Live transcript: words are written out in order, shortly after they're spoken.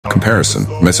Comparison: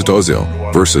 Mesut Ozil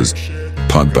versus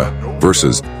Pogba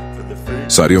versus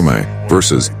Sadio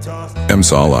versus Mohamed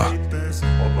Salah.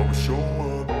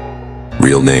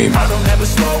 Real name: I don't ever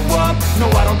slow up, no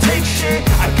I don't take shit.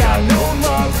 I got no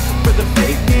love for the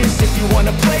fakeness. If you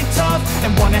wanna play tough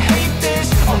and wanna hate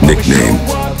this, I'll always Nickname: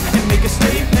 show up and make a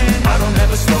statement. I don't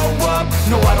ever slow up,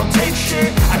 no I don't take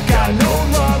shit. I got no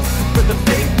love for the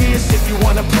fakeness. If you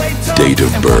wanna play tough Date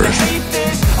of and birth: wanna hate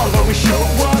this, I'll always show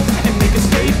up and make a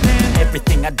statement.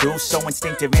 Everything I do so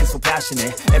instinctive and so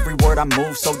passionate. Every word I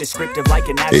move so descriptive like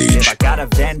an adjective. I got a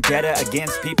vendetta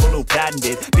against people who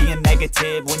patented being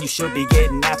negative when you should be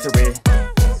getting after it.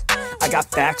 I got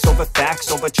facts over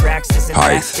tracks. This and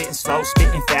that, spitting slow,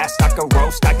 spitting fast. I could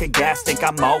roast, I could gas, think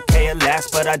I'm okay at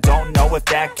last, but I don't know if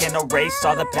that can erase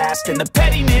all the past and the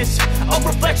pettiness. A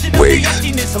reflection of the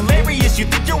emptiness, hilarious. You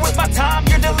think you're worth my time,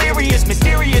 you're delirious,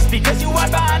 mysterious, because you hide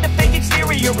behind a fake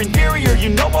exterior. Inferior, you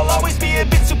know I'll always be a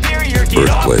bit superior. Get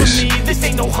off of me, this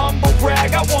ain't no humble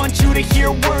brag. I want you to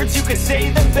hear words, you can say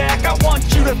them back. I want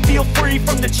you to feel free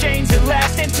from the chains at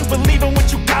last, and to believe in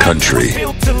what you got. Country: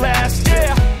 built to last,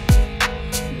 yeah.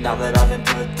 Now that I've been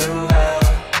put through hell,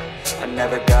 I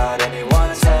never got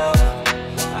anyone's help.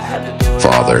 I had to do it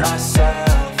all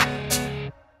myself.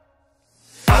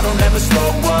 I don't ever slow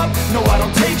up, no I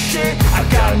don't take shit. I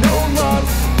got no love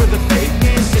for the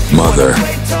fakeness. If you wanna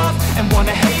play tough and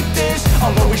wanna hate this,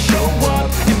 I'll always show up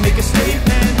and make a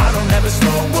statement. I don't ever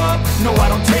slow up, no I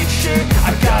don't take shit.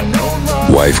 I got no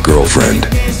love. Wife, girlfriend: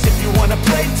 if you wanna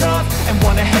play tough and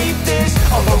wanna hate this,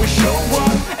 I'll always show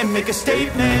up and make a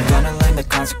statement. Gonna learn the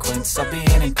consequence of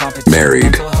being incompetent. Married: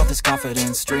 mental health is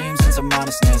confidence, dreams and some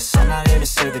honestness. I'm not here to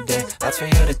save the day, that's for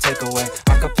you to take away.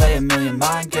 I could play a million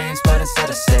mind games, but instead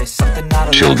I say something not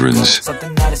a children's: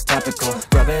 something that is topical.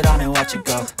 Rub it on and watch it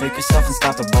go. Make yourself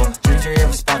unstoppable. Dreams are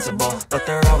irresponsible, but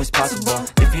they're always possible.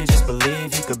 If you just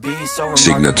believe, you could be so remarkable.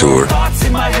 Signature: Thoughts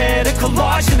in my head, a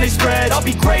collage and they spread. I'll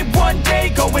be great one day,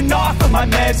 going off of my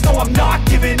meds. No, I'm not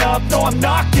giving up, no, I'm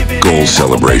not giving in. Goal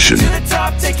celebration: to the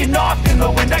top, taking off in the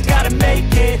wind. I gotta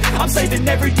make it. I'm saving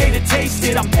every day to taste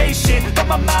it. I'm patient, but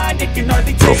my mind, it can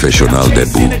hardly take it. Professional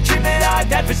debut: a dream that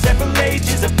I've had for several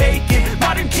ages, a vacant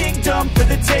modern kingdom for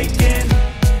the taking.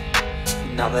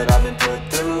 Now that I've been put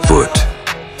through foot: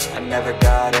 I never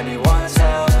got anyone's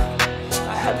help.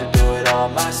 I had to do it all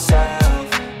myself.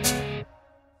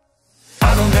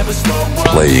 I don't ever slow up,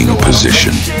 playing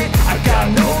position: I got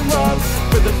no love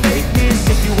for the fakeness.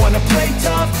 If you wanna play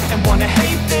tough and wanna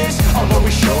hate this, I'll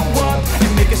always show up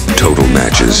and make a statement. Total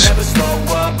matches: I don't ever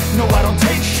slow up, no I don't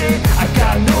take shit. I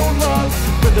got no love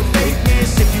for the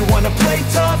fakeness. If you wanna play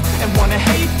tough and wanna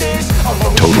hate this, I'll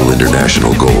always total show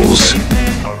international up goals: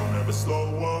 I don't ever slow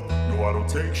up, no I don't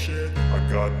take shit. I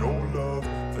got no love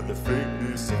for the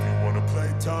fakeness. If you wanna play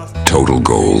tough, total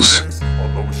goals: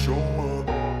 I'll always show up.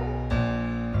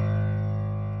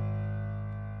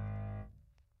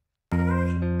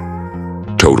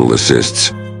 total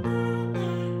assists: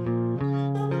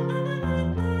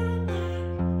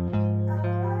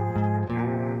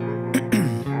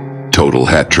 total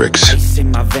hat tricks. Ice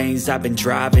in my veins, I've been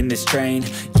driving this train.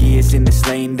 Years in this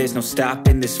lane, there's no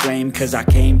stopping this flame. Cause I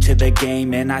came to the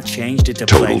game and I changed it to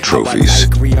total play. trophies: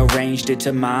 rearranged it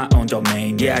to my own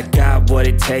domain. Yeah, I got what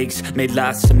it takes, made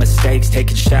lots of mistakes,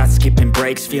 taking shots, skipping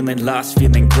breaks, feeling lost,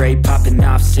 feeling great, popping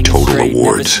off, singing total straight.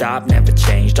 awards: never stopped, never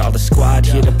changed. All the squad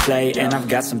here to play, and I've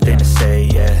got something to say,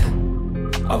 yeah.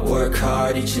 I work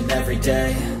hard each and every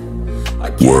day.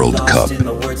 I get World lost Cup: in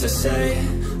the words I say.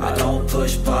 I don't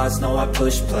push pause, no I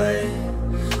push play.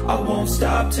 I won't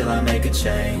stop till I make a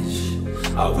change.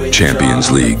 I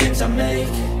Champions League: I make.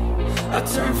 I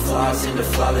turn flaws into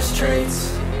flawless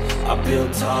traits. I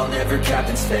build tall, never capped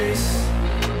in space.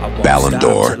 I won't Ballon stop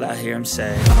d'Or: till I hear him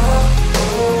say,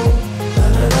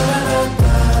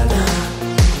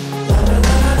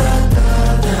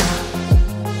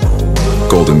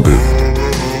 Golden Boot: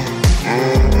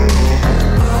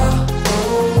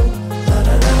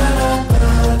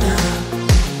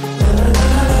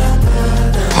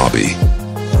 hobby: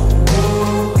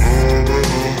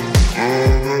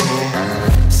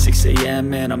 6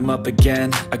 a.m. and I'm up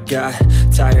again. I got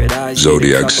tired eyes,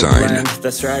 zodiac sign: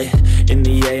 that's right. In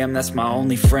the AM, that's my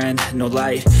only friend. No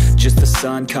light, just the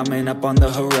sun coming up on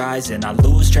the horizon. I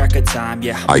lose track of time,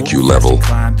 yeah. IQ level: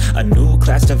 climb a new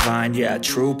class divine, yeah.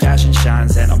 True passion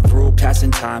shines, and I'm through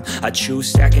passing time. I choose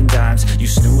stacking dimes. You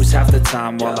snooze half the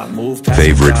time while I move past.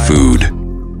 Favorite food: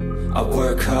 I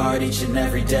work hard each and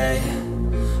every day.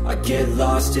 I get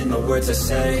lost in the words I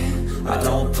say. I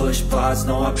don't push pause,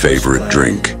 no I push favorite play.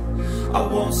 drink: I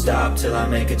won't stop till I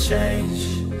make a change.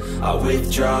 I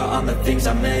withdraw on the things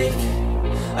I make.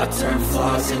 I turn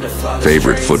flaws into flawless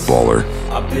Favorite traits. footballer.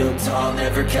 I build tall,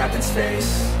 never capped in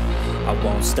space. I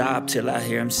won't stop till I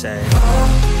hear him say,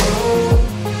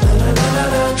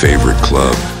 Favorite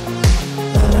club.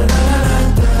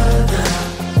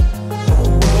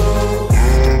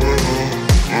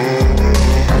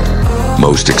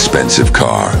 Most expensive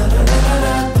car.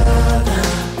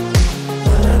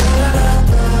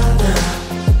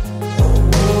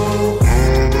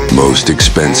 Most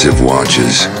expensive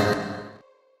watches.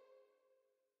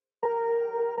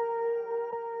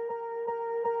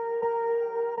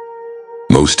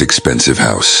 Most expensive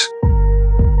house.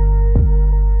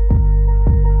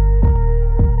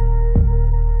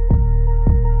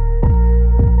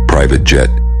 Private jet.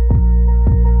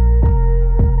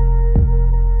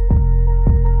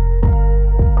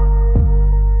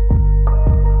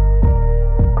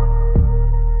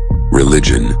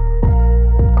 Religion.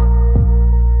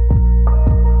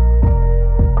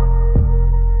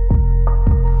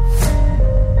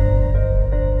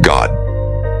 God.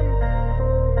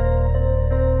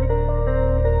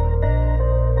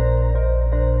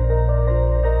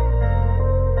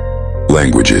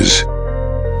 Languages.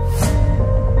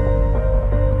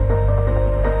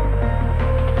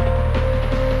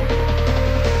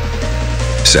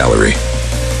 Salary.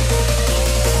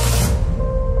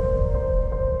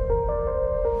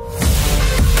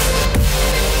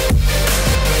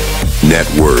 Net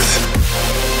worth.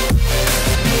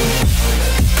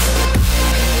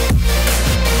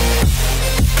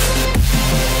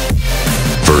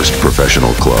 First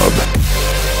professional club.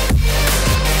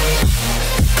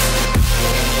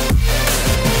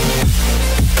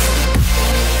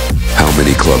 How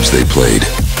many clubs they played.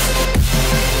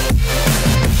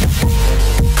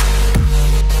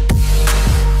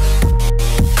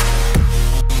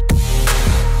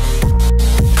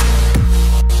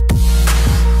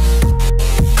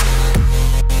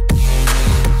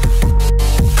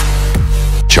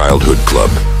 Childhood club.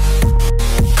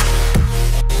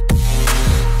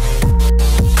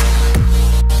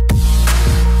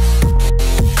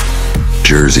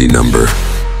 Jersey number.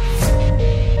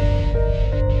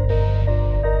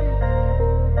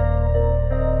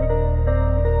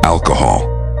 Alcohol.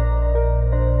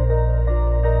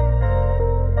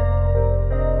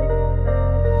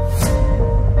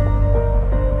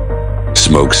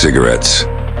 Smoke cigarettes.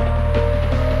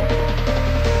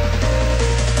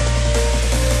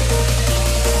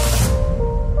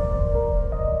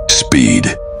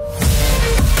 Speed.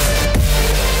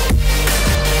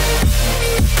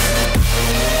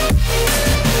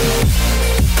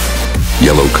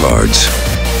 Yellow cards.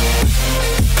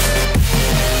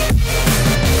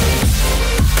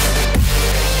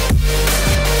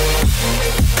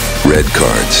 Red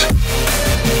cards.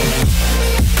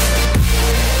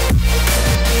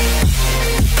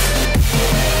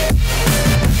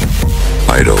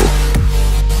 Idol.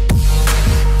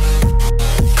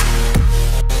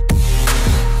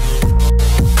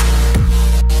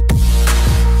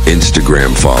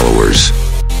 Instagram followers.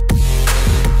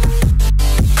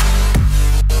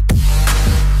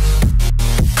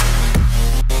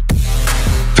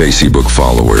 Facebook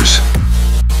followers.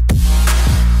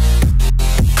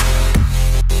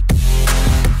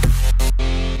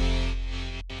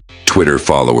 Twitter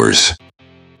followers.